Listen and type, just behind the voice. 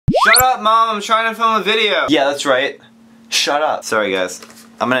Shut up, Mom, I'm trying to film a video. Yeah, that's right. Shut up. Sorry, guys.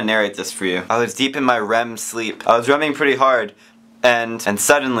 I'm gonna narrate this for you. I was deep in my REM sleep. I was REMing pretty hard, and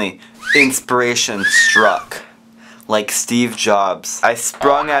suddenly, inspiration struck. Like Steve Jobs. I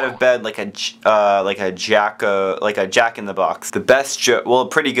sprung out of bed like a jack in the box. The best joke, well,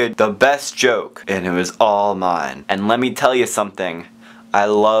 pretty good, the best joke, and it was all mine. And let me tell you something, I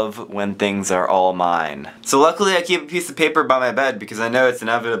love when things are all mine. So luckily I keep a piece of paper by my bed because I know it's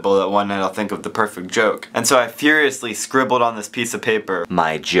inevitable that one night I'll think of the perfect joke. And so I furiously scribbled on this piece of paper,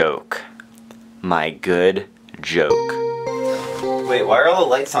 my joke. My good joke. Wait, why are all the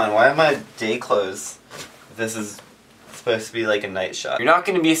lights on? Why are my day clothes? This is supposed to be like a night shot. You're not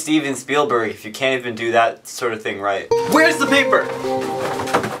gonna be Steven Spielberg if you can't even do that sort of thing right. Where's the paper?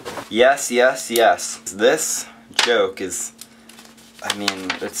 Yes, yes, yes. This joke is, I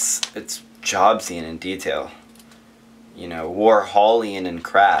mean, it's Jobsian in detail. You know, Warholian in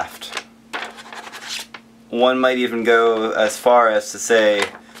craft. One might even go as far as to say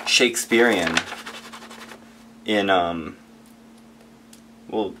Shakespearean in,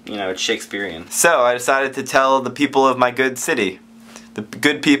 well, you know, it's Shakespearean. So I decided to tell the people of my good city, the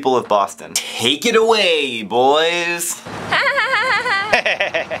good people of Boston. Take it away, boys!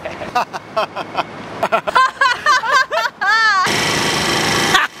 Hey!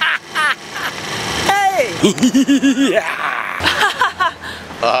 No. Yeah.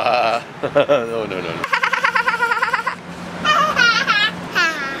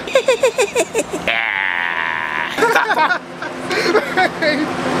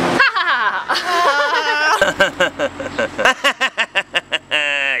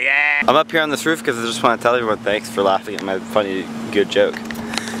 I'm up here on this roof because I just want to tell everyone thanks for laughing at my funny, good joke.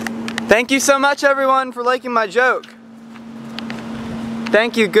 Thank you so much, everyone, for liking my joke.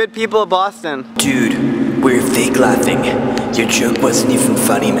 Thank you, good people of Boston. Dude, we're fake laughing. Your joke wasn't even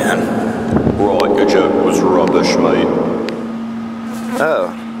funny, man. Right, your joke was rubbish, mate.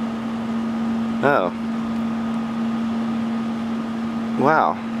 Oh. Oh.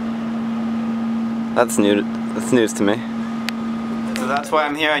 Wow. That's news to me. So that's why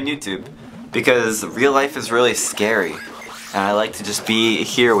I'm here on YouTube. Because real life is really scary. And I like to just be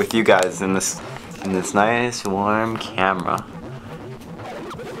here with you guys in this nice warm camera.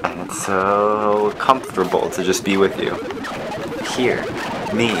 And it's so comfortable to just be with you. Here,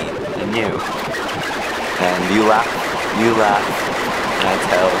 me and you. And you laugh, and I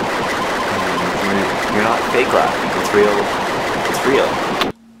tell. And you're not fake laughing, it's real. It's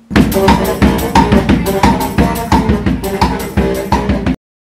real.